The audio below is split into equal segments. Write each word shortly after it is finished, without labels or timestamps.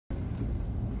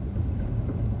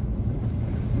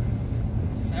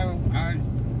So I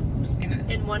was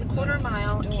in 1/4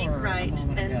 mile, keep right,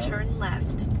 then turn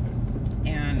left.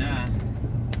 And I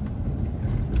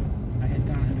had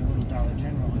gone into a little Dollar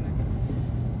General,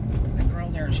 and the girl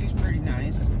there, she's pretty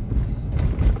nice.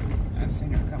 I've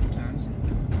seen her a couple times.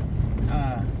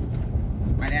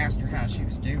 I'd asked her how she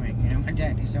was doing. You know, my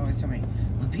dad used to always tell me,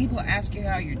 when people ask you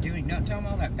how you're doing, don't tell them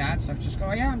all that bad stuff. Just go,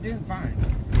 oh, yeah, I'm doing fine.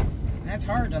 And that's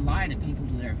hard to lie to people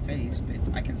to their face, but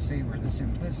I can see where the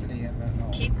simplicity of it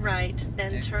all keep right,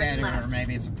 then is turn better, left. or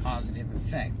maybe it's a positive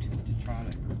effect to try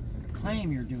to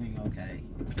claim you're doing okay.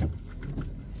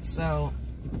 So,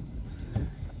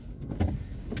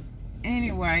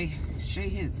 anyway,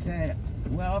 she had said,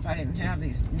 well, if I didn't have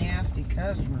these nasty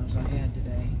customers I had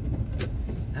today,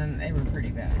 and they were pretty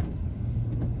bad.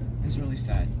 It was really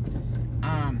sad.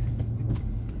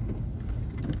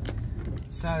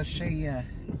 So she,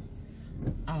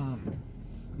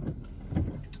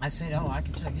 I said, oh, I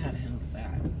can tell you how to handle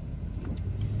that.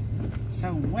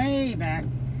 So way back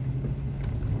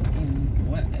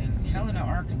in Helena,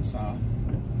 Arkansas,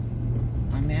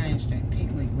 I managed at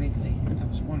Piggly Wiggly. I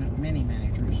was one of many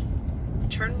managers.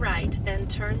 Turn right, then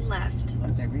turn left.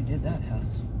 Look, they redid that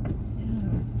house.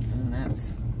 Yeah. And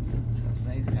that's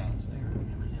Jose's house there.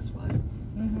 That's why.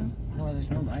 Well, there's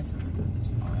no lights on it.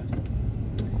 It's odd.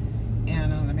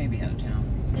 And they may be out of town.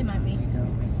 They might be. They go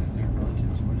visit their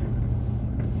relatives or whatever.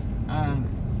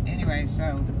 Anyway,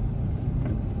 so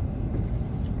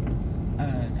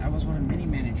I was one of many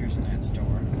managers in that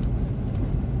store.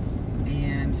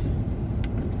 And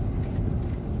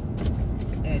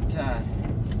it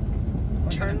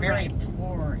was in a very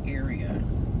poor area,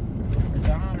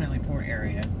 predominantly poor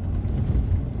area,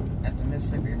 at the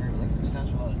Mississippi River. Look at this house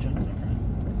with a lot of junk in the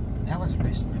front. That was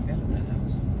recently built, that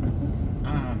house.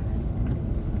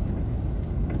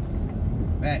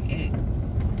 But it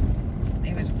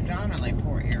was a predominantly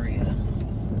poor area.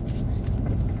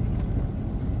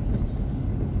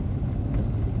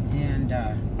 And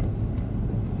a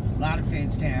lot of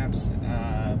food stamps,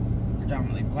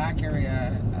 predominantly black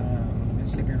area,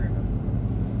 Mississippi River.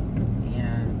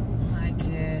 And my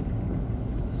kid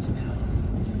was about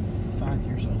 5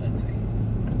 years old, I'd say.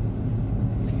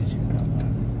 I think she was about 5.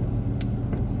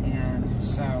 And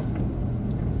so,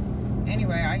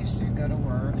 anyway, I used to go to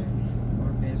work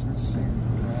or business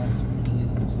and dress and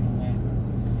deals and all that.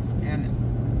 And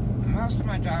most of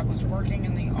my job was working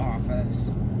in the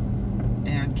office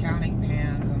and counting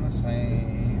pans on the safe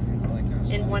and all that kind of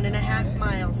stuff. In 1.5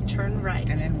 miles, turn right.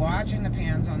 And then watching the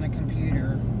pans on the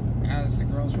computer as the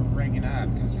girls were ringing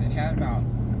up, because it had about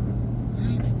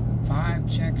 5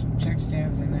 check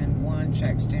stands and then 1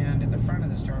 check stand at the front of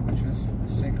the store, which was the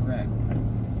cigarette one.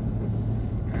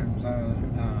 And so,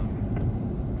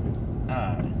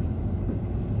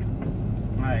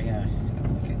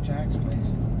 look at Jack's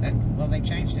place. Well, they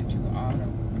changed it to auto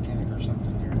mechanic or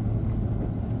something there.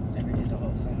 They redid the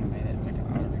whole thing and made it like an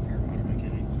auto repair, auto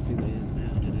mechanic. Let's see what it is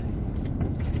now today.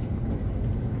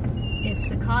 It's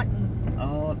the cotton.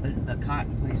 Oh, the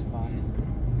cotton place bought it.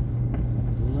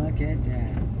 Look at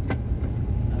that.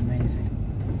 Amazing.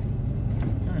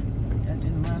 Huh, that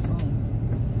didn't last long.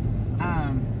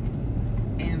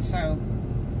 And so,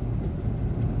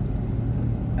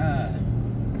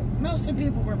 most of the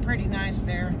people were pretty nice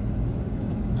there.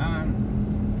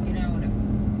 You know, the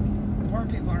poor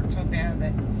people aren't so bad.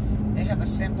 That they have a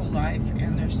simple life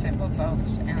and they're simple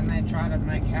folks and they try to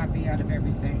make happy out of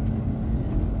everything.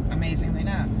 Amazingly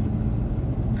enough,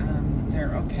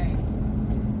 they're okay.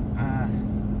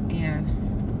 And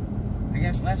I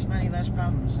guess less money, less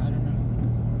problems. I don't know.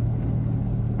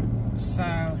 So,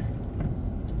 I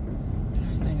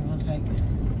think I'm gonna take.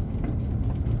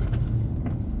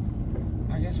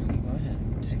 I guess we can go ahead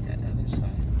and take that other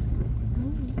side.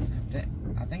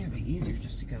 I think it'd be easier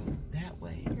just to go that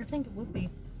way. I think it would be.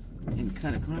 And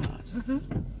cut across.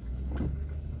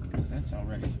 Because that's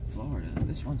already Florida.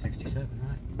 This is 167,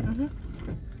 right?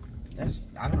 There's,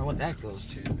 I don't know what that goes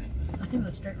to. But I think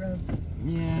it's dirt road.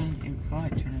 yeah, it would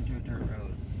probably turn into a dirt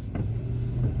road.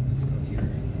 Let's go here.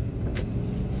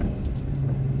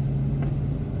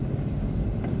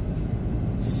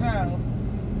 So,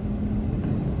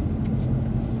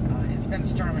 it's been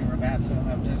storming real bad, so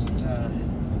I've just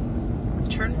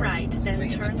turn right, then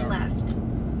turn left.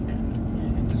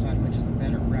 And decide which is a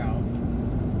better route.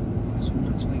 Because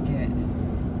once we get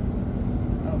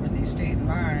over the state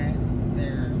line,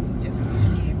 there isn't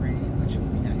any rain, which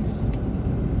would be nice.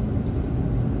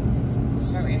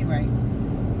 So anyway,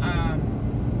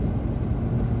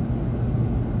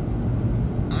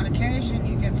 on occasion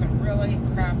you get some really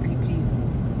crappy people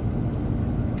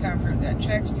come for that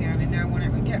check stand, and now when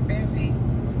it would get busy,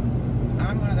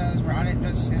 I'm one of those where I didn't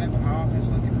just sit up in the office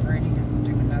looking pretty and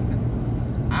doing nothing.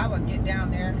 I would get down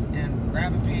there and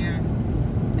grab a pan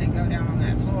and go down on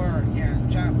that floor and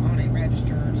jump on a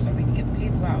register so we can get the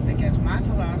people out, because my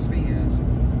philosophy is,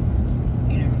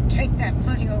 you know, take that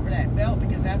money over that belt,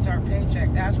 because that's our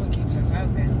paycheck. That's what keeps us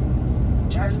open.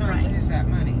 Let's not lose that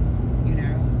money, you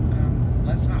know.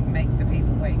 Let's not make the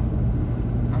people wait.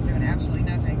 I was doing absolutely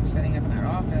nothing sitting up in that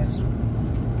office,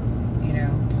 you know,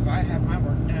 because I have my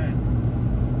work done.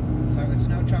 So it's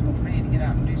no trouble for me to get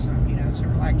out and do something, you know. So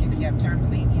we're like, if you have time to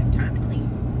clean, you have time to clean.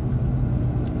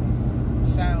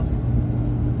 So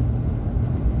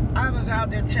I was out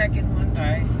there checking one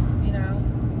day, you know,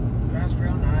 dressed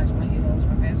real nice, my heels,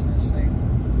 my business suit.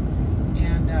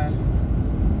 And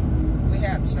we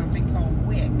had something called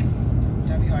WIC,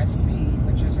 W-I-C,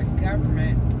 which is a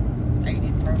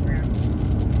government-aided program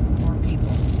for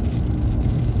people.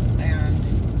 And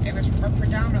it was for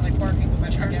predominantly poor people,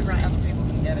 but I guess other people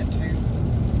can get it too.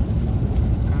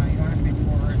 You don't have to be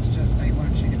poor, it's just they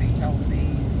want you to be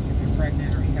healthy if you're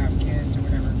pregnant or you have kids or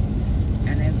whatever.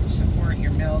 And they support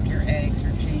your milk, your eggs,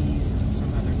 your cheese, and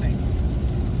some other things.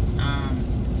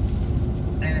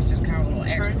 And it's just kind of a little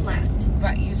extra thing.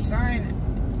 But you sign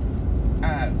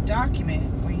a document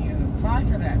when you apply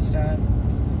for that stuff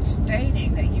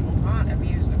stating that you will not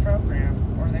abuse the program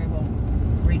or they will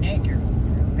renege your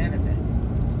benefit.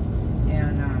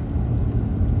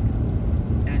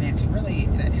 And it's really,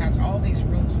 it has all these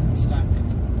rules and stuff.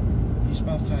 You're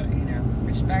supposed to, you know,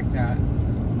 respect that.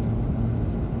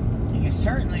 And you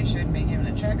certainly shouldn't be giving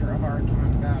the checker a hard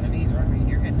time about it either. I mean,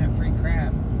 you're getting that free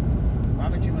crap. Why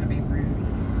would you want to be rude?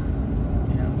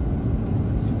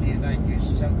 You know, you're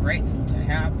so grateful to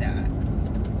have that.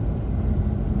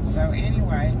 So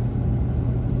anyway,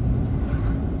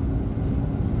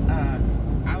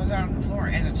 I was out on the floor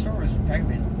and the store was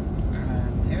open.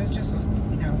 It was just,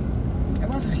 you know, it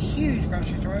wasn't a huge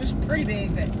grocery store. It was pretty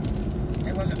big, but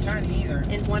it wasn't tiny either.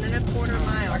 In 1 1/4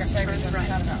 miles, like I said, we just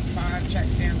had about 5 check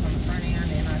stands on the front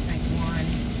end, and I think one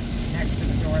next to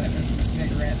the door that was the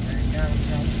cigarette thing.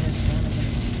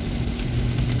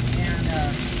 And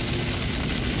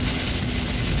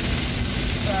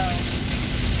so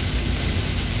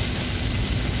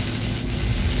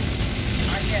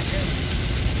I get this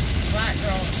black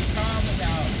girl, she's probably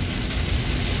about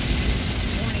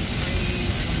 23,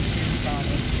 22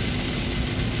 probably.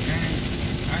 And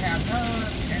I have her,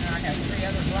 and I have 3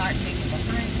 other black people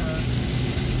behind her,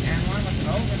 and one was an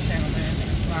older gentleman and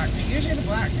this black. And usually the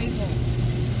black people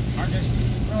are just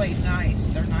really nice.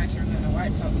 They're nicer than the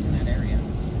white folks in that area.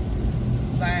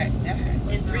 But that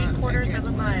was in 3/4 of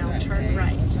a mile, turn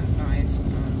right. It's nice.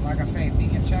 Like I say,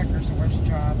 being a checker is the worst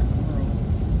job in the world.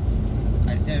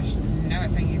 There's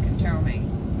nothing you can tell me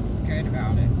good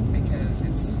about it, because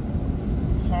it's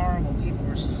horrible. People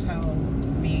are so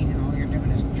mean, and all you're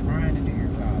doing is trying to do your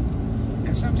job.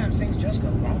 And sometimes things just go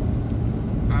wrong.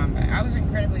 But I was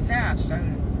incredibly fast, so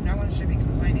no one should be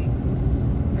complaining,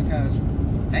 because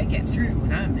they get through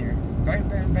when I'm there. Boom,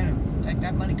 boom, boom. Take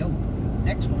that money, go.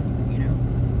 Next one, you know.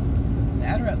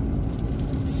 Batter up.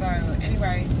 So,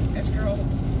 anyway, this girl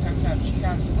comes up. She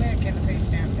has the wick and the food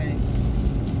stamp thing.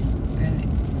 And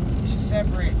she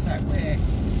separates that wick.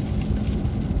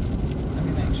 Let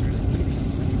me make sure that you can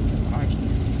see, because I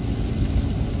can't.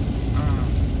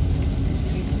 These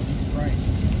people, these brights,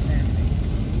 it's insanity.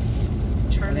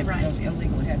 Turn they right. Put those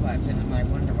illegal headlights in, and I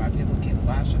wonder why people keep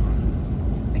flashing on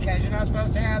them. Because you're not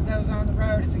supposed to have those on the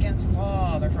road. It's against the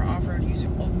law. They're for off-road use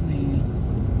only.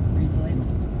 Read the label.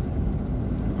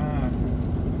 I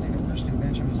think the worst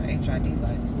invention was the HID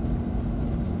lights.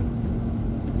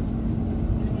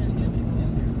 Yes, tell me to go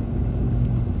down there.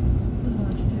 Who's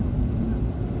watching you?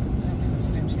 I think it's the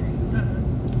same street.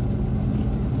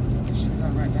 It should have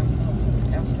gone right down the middle of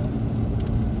the Elster.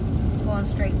 Going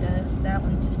straight does. That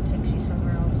one just takes you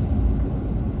somewhere else.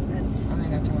 That's I think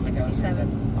that's the one that goes into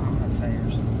Bonner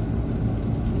Fairs.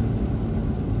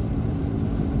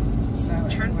 So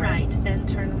Turn anyway, right, then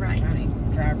turn right. Trying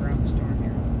to drive around the storm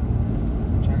here.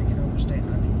 Trying to get over state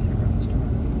line and get around the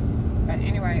storm. But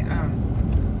anyway,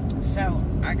 so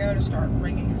I go to start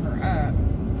ringing her up,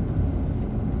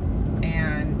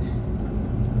 and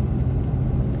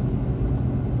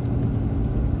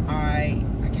I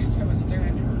guess I was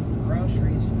doing her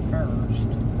groceries first,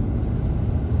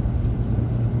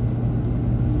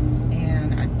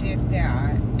 and I did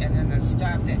that, and then the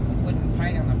stuff that wouldn't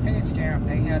pay on the food stamp,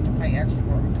 they had to pay extra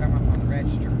for it would come up on the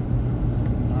register.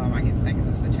 I can think it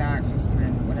was the taxes and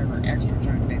then whatever extra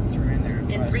junk they threw in there.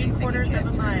 In 3/4 of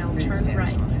a mile, turn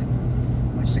right.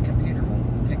 Which the computer will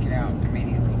pick it out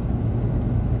immediately.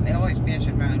 They always bitch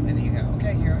and moan, and then you go,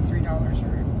 okay, you owe $3,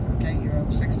 or okay, you owe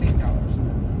 $16.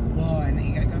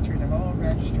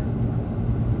 register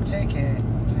ticket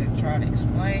to try to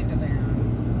explain to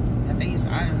them that these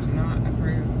items are not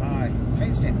approved by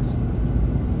food stamps.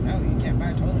 No, you can't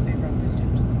buy toilet paper on food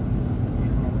stamps. You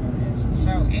know, whatever it is.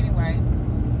 So anyway,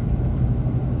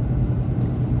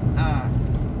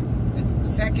 the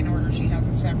second order she has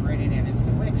it separated in. It's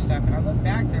the WIC stuff, and I look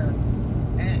back there,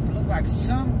 and it looked like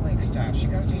some WIC stuff. She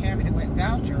goes to hand me the WIC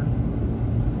voucher,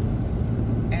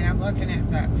 and I'm looking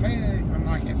at that food, and I'm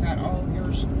like, is that all of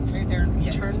yours food there?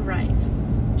 Yes. Turn right.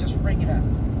 Just ring it up.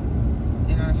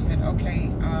 And I said, okay,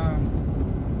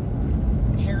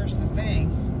 here's the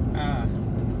thing.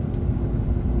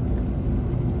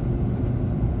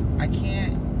 I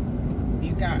can't,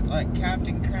 you got like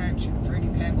Captain Crunch and Fruity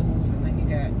Pebbles, and then you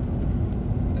got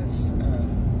this, I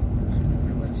don't know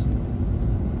what it was,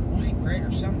 white bread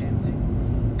or some damn thing.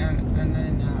 And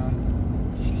then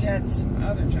she had some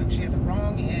other junk. She had the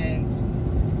wrong eggs.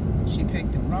 She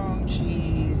picked the wrong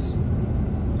cheese.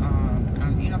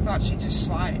 You know, thought she'd just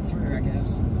slide it through, I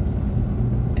guess.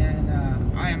 And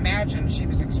I imagined she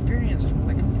was an experienced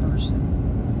Wicca person.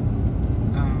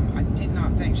 I did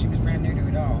not think she was brand new to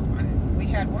it all. And we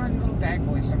had one little bag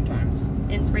boy sometimes.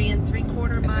 In 3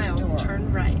 3/4 miles,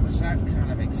 turn right. So that's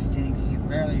kind of extinct.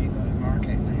 Rarely you go to the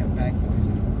market and they have bag boys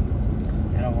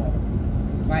at all.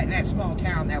 But in that small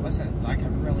town, that was like a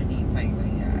really neat thing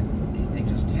they had. They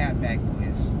just had bag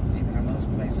boys, even though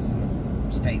most places in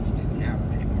the States didn't have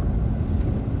them anymore.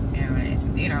 And it's,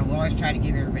 you know, we always try to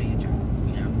give everybody a job,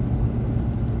 you know.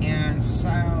 And so,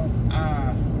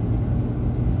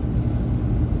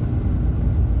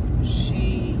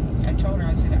 I told her,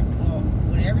 I said, well,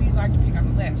 whatever you'd like to pick on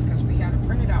the list, because we had a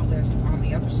printed out list on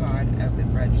the other side of the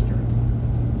register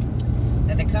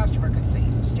that the customer could see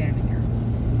standing there.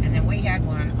 And then we had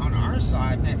one on our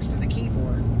side next to the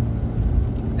keyboard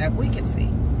that we could see.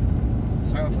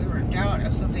 So if we were in doubt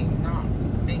of something not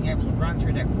being able to run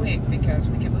through that WIC, because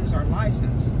we could lose our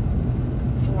license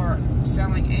for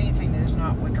selling anything that is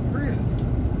not WIC approved.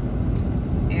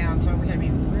 And so we had to be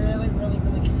really, really,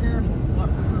 really careful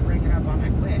what we were bringing up on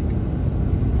that WIC.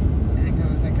 And it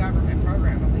was a government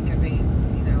program, and we could be,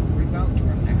 you know, revoked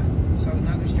from that. So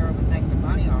another store would make the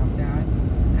money off that,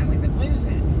 and we would lose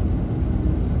it.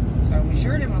 So we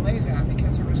sure didn't want to lose that,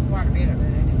 because there was quite a bit of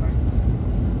it anyway.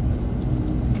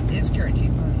 It's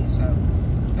guaranteed money, so.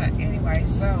 But anyway,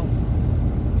 so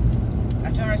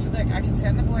I told her, I said, look, I can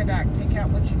send the boy back, pick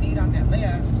out what you need on that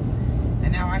list.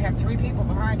 And now I had 3 people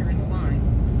behind her in the line.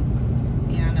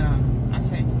 And I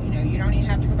said, you know, you don't even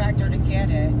have to go back there to get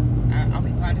it. I'll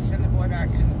be glad to send the boy back,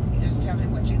 and you just tell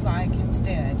him what you'd like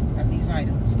instead of these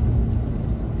items.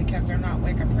 Because they're not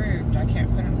WIC approved, I can't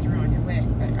put them through on your WIC,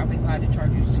 but I'll be glad to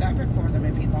charge you separate for them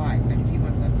if you like. But if you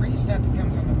want the free stuff that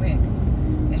comes on the WIC,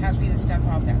 it has to be the stuff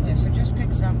off that list. So just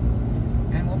pick some,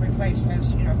 and we'll replace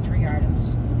those, you know, 3 items,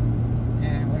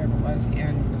 and whatever it was.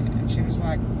 And she was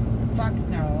like, fuck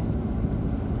no,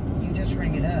 you just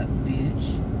ring it up,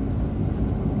 bitch.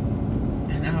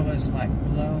 And I was like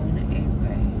blown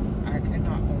away. I could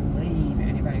not believe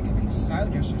anybody could be so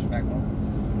disrespectful,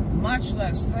 much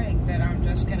less think that I'm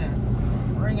just going to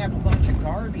bring up a bunch of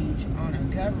garbage on a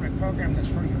government program that's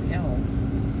for your health,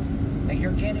 that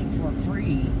you're getting for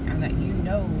free, and that you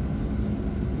know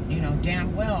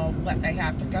damn well what they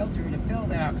have to go through to fill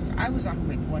that out. Because I was on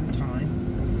WIC one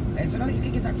time. They said, oh, you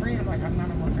can get that free. And I'm like, I'm not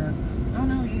on welfare. Oh,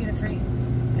 no, you get it free.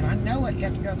 And I know what you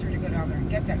have to go through to go down there and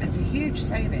get that. And it's a huge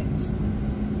savings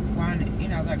when, you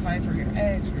know, they pay for your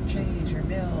eggs, your cheese, your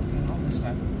milk, and all this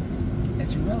stuff.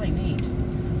 It's really neat.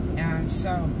 And so,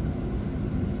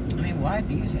 I mean, why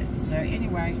abuse it? So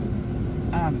anyway,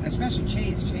 especially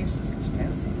cheese. Cheese is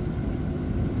expensive.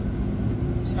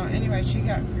 So anyway, she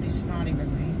got pretty snotty with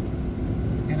me.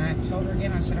 And I told her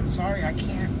again, I said, I'm sorry, I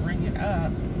can't bring it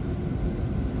up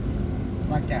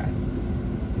like that.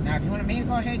 Now, if you wanted me to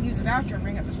go ahead and use the voucher and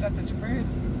bring up the stuff that's approved,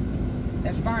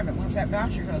 that's fine. But once that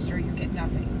voucher goes through, you get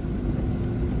nothing.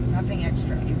 Nothing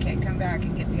extra. You can't come back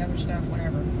and get the other stuff,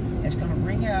 whatever. It's going to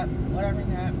ring up what I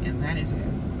ring up, and that is it.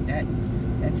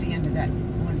 That's the end of that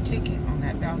one ticket on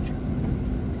that voucher.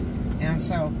 And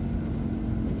so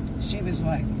she was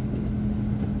like,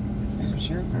 is that a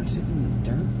sheriff car sitting in the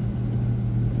dirt?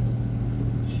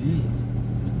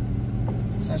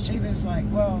 Jeez. So she was like,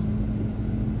 well,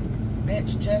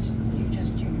 bitch, you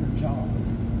just do your job.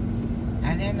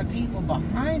 And then the people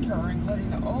behind her, including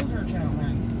the older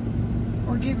gentleman,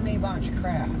 were giving me a bunch of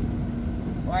crap.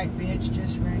 White bitch,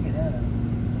 just ring it up.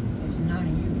 It's none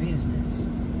of your business.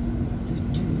 Just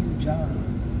do your job.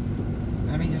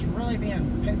 I mean, just really being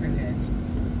pooper heads.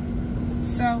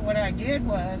 So what I did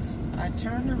was, I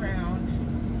turned around,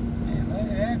 and look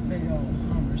at that big old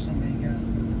Hummer somebody got.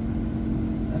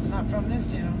 A That's not from this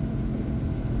town.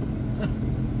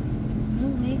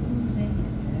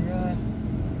 Yeah.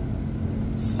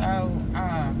 So,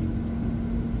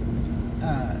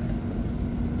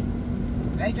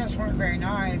 they just weren't very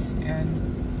nice,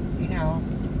 and, you know,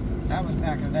 that was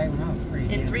back in the day when I was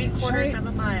pretty In 3/4 of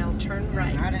a mile, turn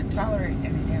right. And I didn't tolerate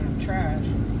any damn trash.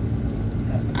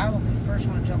 But I will be the first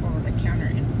one to jump over the counter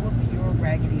and whoop your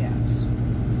raggedy ass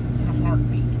in a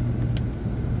heartbeat.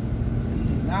 You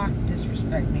do not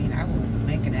disrespect me, and I will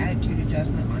make an attitude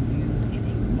adjustment on you in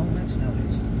a moment's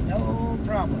notice. No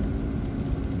problem.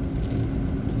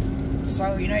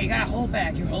 So, you know, you gotta hold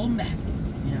back. You're holding back.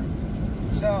 You know.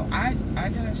 So I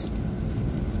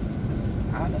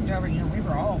looked over, you know, we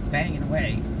were all banging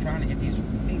away trying to get these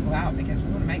people out because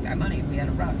we want to make that money. We had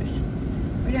a rush.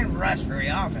 We didn't rush very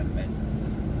often, but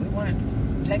we wanted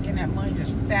to take in that money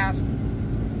just fast,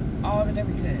 all of it that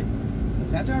we could.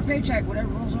 Because that's our paycheck, whatever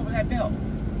rolls over that bill.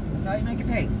 That's how you make it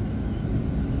pay.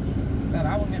 But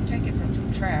I wasn't going to take it from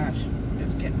some trash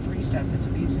that's getting free stuff that's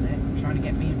abusing it and trying to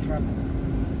get me in trouble.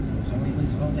 So we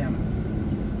lose all damn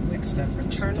wick stuff for the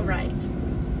Turn store. right.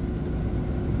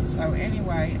 So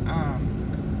anyway,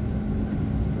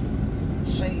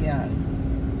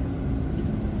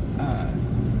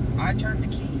 I turned the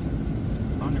key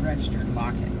on the register to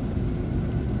lock it.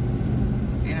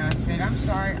 And I said, I'm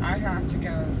sorry, I have to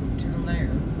go to the lair,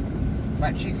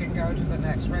 but you can go to the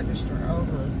next register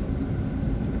over.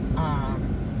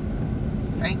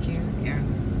 Thank you.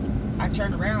 And I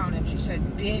turned around and she said,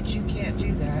 bitch, you can't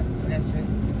do that. And I said,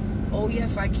 oh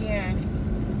yes I can.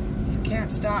 You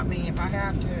can't stop me if I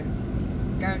have to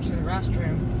go to the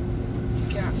restroom. You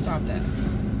can't stop that.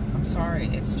 I'm sorry,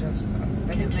 it's just a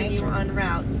thing of Continue nature. on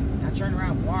route. I turned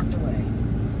around and walked away.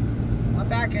 Went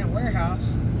back in the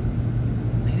warehouse,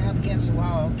 leaned up against the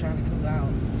wall, trying to cool out.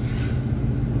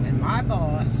 And my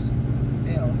boss,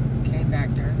 Bill, came back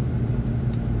there.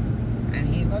 And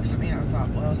he looks at me and I thought,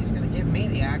 well, he's going to give me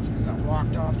the axe because I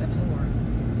walked off the floor.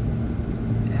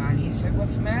 And he said,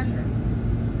 what's the matter?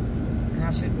 And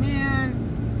I said,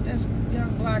 man, this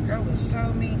young black girl was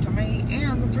so mean to me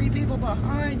and the 3 people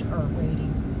behind her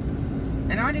waiting.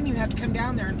 And I didn't even have to come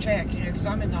down there and check, you know, because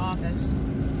I'm in the office.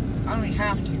 I don't even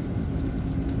have to.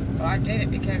 But I did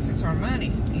it because it's our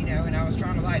money, you know, and I was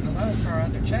trying to lighten the load for our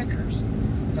other checkers.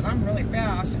 Because I'm really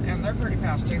fast, and they're pretty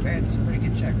fast too, but it's some pretty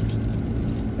good checkers.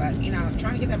 But, you know, I'm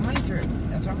trying to get that money through.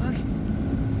 That's our money.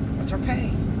 That's our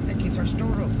pay. That keeps our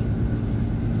store open.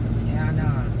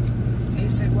 And he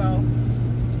said, well,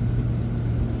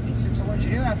 so what'd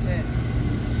you do? I said,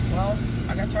 well,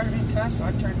 I got tired of being cussed, so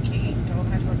I turned the key and told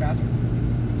him I had to go to the bathroom.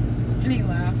 And he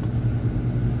laughed.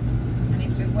 And he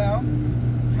said, well,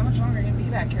 how much longer are you going to be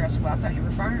back here? I said, well, I thought you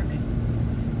were firing me.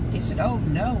 He said, oh,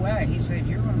 no way. He said,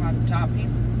 you're one of my top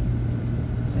people.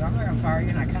 I said, I'm not going to fire you.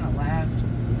 And I kind of laughed.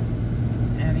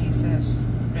 And he says,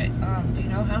 but do you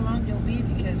know how long you'll be?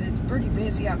 Because it's pretty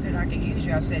busy out there and I could use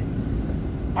you. I said,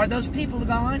 are those people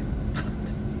gone?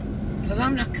 Because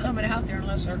I'm not coming out there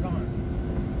unless they're gone.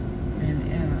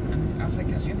 And I was like,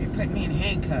 because you'll be putting me in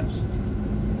handcuffs.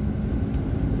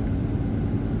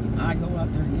 I go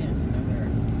out there again, and they're there.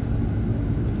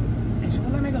 And he said,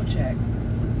 well, let me go check.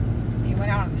 He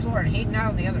went out on the floor, and he'd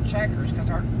known the other checkers, because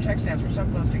our check staffs were so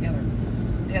close together.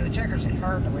 The other checkers had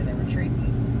heard the way they were treating me.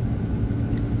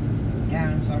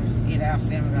 And so he'd asked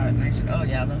them about it, and they said, oh,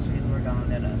 yeah, those people were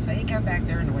gone. And so he come back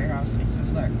there in the warehouse, and he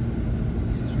says, look,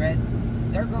 he says, Red,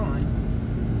 they're gone.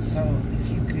 So if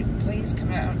you could please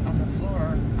come out on the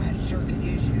floor, I sure could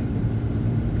use you.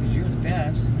 Because you're the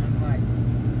best. And I'm like,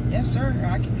 yes, sir,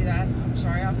 I can do that. I'm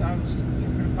sorry, I thought you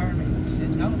were going to fire me. He said,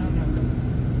 no.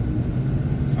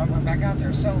 So I went back out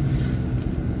there. So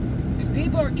if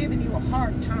people are giving you a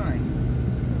hard time,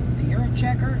 and you're a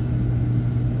checker,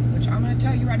 which I'm going to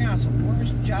tell you right now, it's the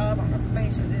worst job on the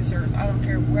face of this earth. I don't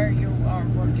care where you are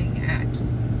working at.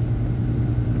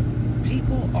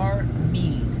 People are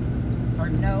mean. For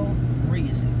no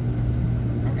reason.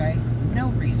 Okay? No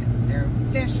reason. They're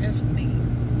vicious mean.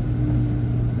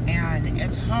 And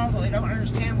it's horrible. They don't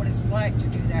understand what it's like to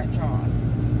do that job.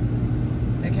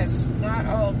 Because it's not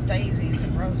all daisies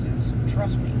and roses.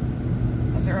 Trust me.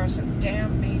 Because there are some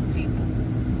damn mean people.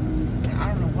 And I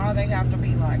don't know why they have to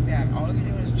be like that. All you're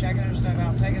doing is checking their stuff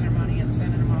out, taking their money, and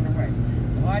sending them on their way.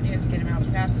 The whole idea is to get them out as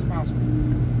fast as possible.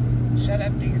 Shut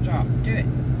up, do your job. Do it.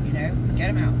 You know? Get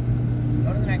them out.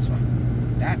 Go to the next one.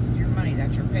 That's your money.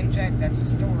 That's your paycheck. That's the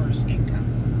store's income.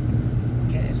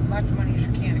 Get as much money as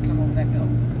you can to come over that bill.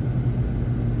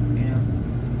 You know?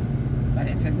 But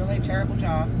it's a really terrible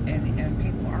job, and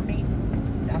people are mean.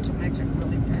 That's what makes it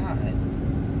really bad.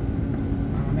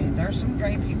 I mean, there's some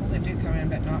great people that do come in,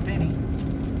 but not many.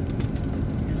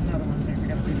 Here's another one. There's I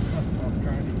gotta read a book while I'm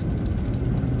driving.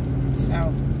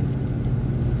 So,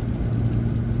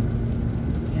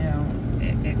 you know,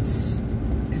 it's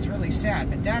really sad.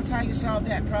 But that's how you solve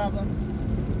that problem.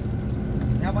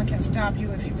 No one can stop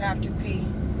you if you have to pee.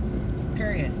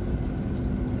 Period.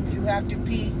 If you have to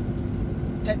pee,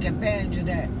 take advantage of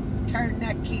that. Turn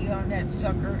that key on that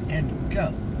sucker and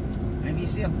go. And if you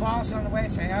see a boss on the way,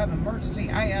 say, I have an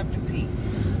emergency, I have to pee.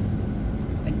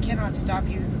 They cannot stop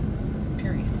you,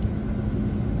 period.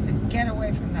 And get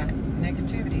away from that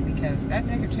negativity, because that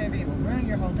negativity will ruin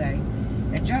your whole day.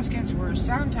 It just gets worse.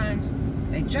 Sometimes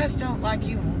they just don't like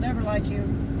you and will never like you,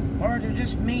 or they're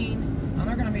just mean, and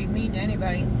they're going to be mean to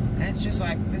anybody, and it's just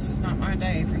like, this is not my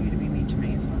day for you to be mean to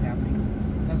me. It's not happening,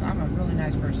 because I'm a really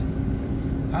nice person.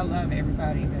 I love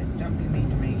everybody, but don't be mean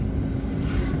to me.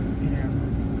 You know,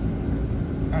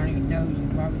 I don't even know you.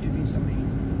 Why would you be so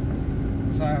mean?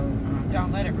 So,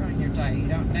 don't let it ruin your day. You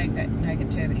don't need that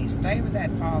negativity. Stay with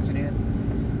that positive.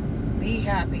 Be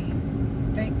happy.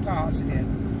 Think positive.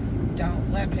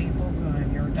 Don't let people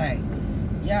ruin your day.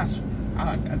 Yes,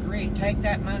 I agree. Take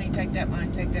that money, take that money,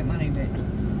 take that money. But,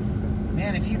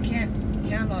 man, if you can't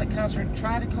handle it, customer,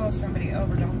 try to call somebody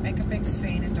over. Don't make a big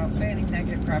scene, and don't say any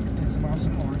negative crap to piss them off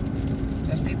some more.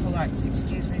 Just be polite.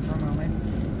 Excuse me for a moment.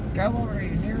 Go over to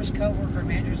your nearest coworker or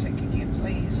manager and say, can you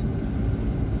please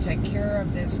take care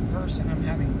of this person? I'm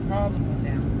having a problem with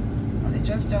them. Or they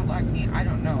just don't like me. I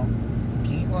don't know.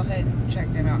 Can you go ahead and check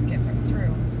them out and get them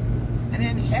through? And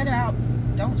then head out.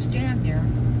 Don't stand there.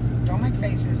 Don't make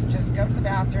faces. Just go to the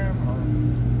bathroom or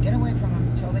get away from them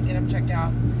until they get them checked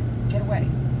out. Get away.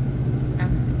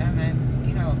 And then,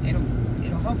 you know, it'll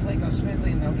hopefully go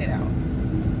smoothly and they'll get out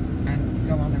and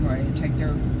go on their way and take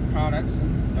their products,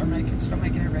 and they're still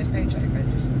making everybody's paycheck. But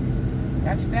just,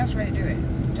 that's the best way to do it.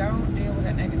 Don't deal with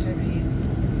that negativity.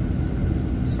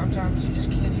 Sometimes you just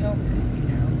can't help it, you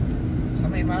know.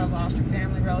 Somebody might have lost a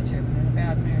family relative and in a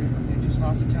bad mood, or they just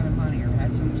lost a ton of money, or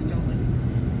had something stolen,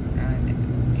 and,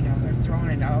 you know, they're throwing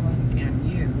it all on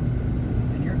you,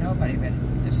 and you're nobody, but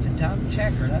just a dumb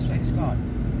checker. That's what he's called.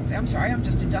 Say, I'm sorry, I'm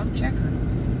just a dumb checker.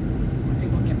 When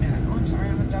people get mad, oh, I'm sorry,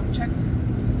 I'm a dumb checker.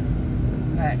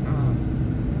 But,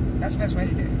 that's the best way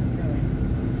to do it, really.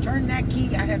 Turn that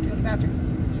key, I have to go to the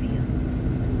bathroom. See ya.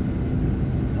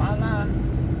 Voila.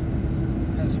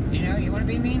 Because, you know, you want to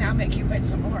be mean, I'll make you wait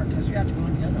some more, because you have to go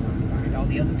on the other one and find all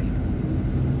the other people.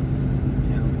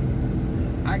 You know,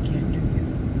 I can't do you.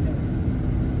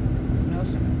 No,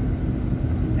 sir.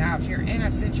 Now, if you're in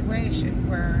a situation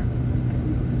where,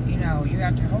 you know, you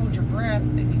have to hold your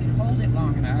breath, and you can hold it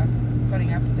long enough,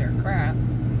 putting up with their crap,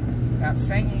 without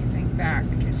saying anything back,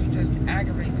 because you just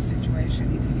aggravate the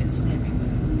situation if you get snippy with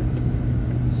it.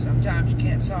 Sometimes you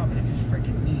can't solve it, they're just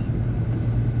freaking mean.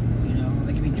 You know,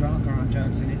 they can be drunk or on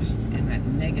drugs, and they're just in that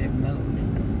negative mode.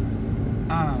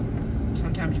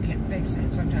 Sometimes you can't fix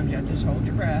it. Sometimes you have to just hold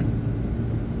your breath.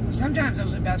 Sometimes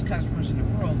those are the best customers in the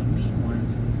world, the mean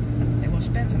ones. They will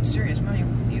spend some serious money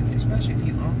with you, especially if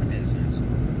you own the business.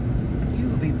 You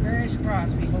will be very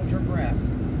surprised if you hold your breath.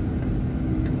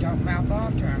 Don't mouth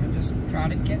off to them, and just try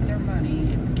to get their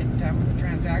money and get done with the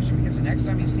transaction, because the next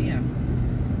time you see them,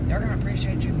 they're going to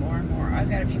appreciate you more and more. I've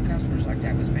had a few customers like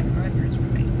that who spend hundreds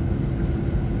with me,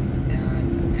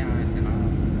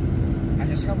 and I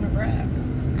just held my breath,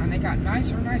 and they got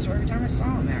nicer and nicer every time I saw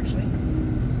them, actually.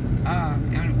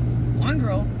 And one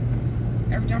girl,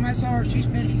 every time I saw her, she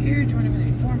spent huge money with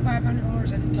me, $400 and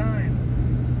 $500 at a time,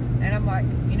 and I'm like,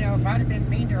 you know, if I'd have been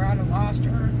mean to her, I'd have lost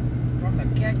her from the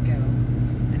get-go.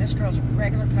 This girl's a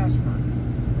regular customer.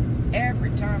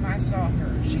 Every time I saw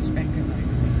her, she spent good money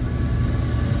with me.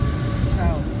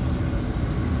 So,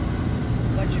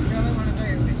 what you really want to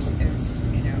do is,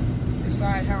 you know,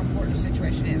 decide how important the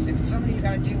situation is. If it's somebody you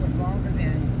got to deal with longer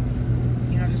than,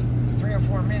 you know, just 3 or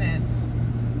 4 minutes,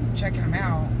 checking them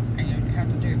out, and you have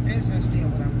to do a business deal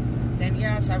with them, then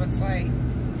yes, I would say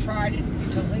try to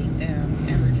delete them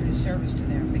and refuse service to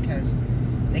them, because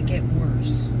they get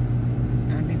worse.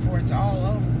 And before it's all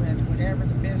over with, whatever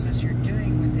the business you're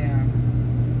doing with them,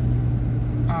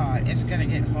 it's going to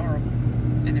get horrible.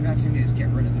 And the best thing to do is get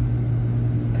rid of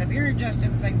them. But if you're just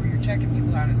in a thing where you're checking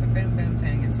people out, it's a boom boom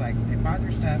thing. It's like they buy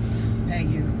their stuff, pay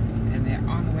you, and they're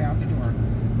on the way out the door.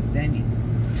 Then you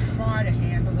try to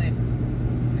handle it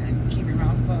and keep your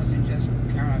mouth closed and just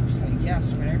kind of say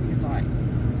yes, whatever you'd like.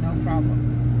 No problem.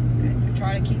 And you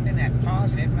try to keep in that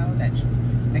positive mode. That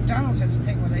McDonald's has a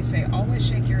thing where they say, always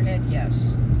shake your head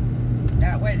yes.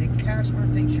 That way the customer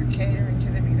thinks you're catering to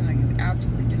them, even though you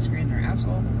absolutely disagree in their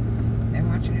asshole. They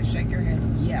want you to shake your head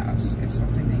yes. It's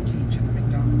something they teach in the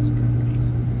McDonald's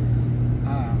companies.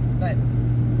 But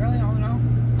really, all in all,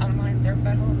 I don't mind their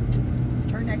butthole.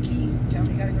 Turn that key, tell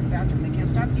gotta go to the bathroom. They can't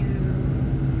stop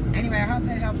you. Anyway, I hope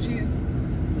that helps you.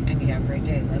 And you have a great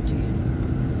day. Love to you.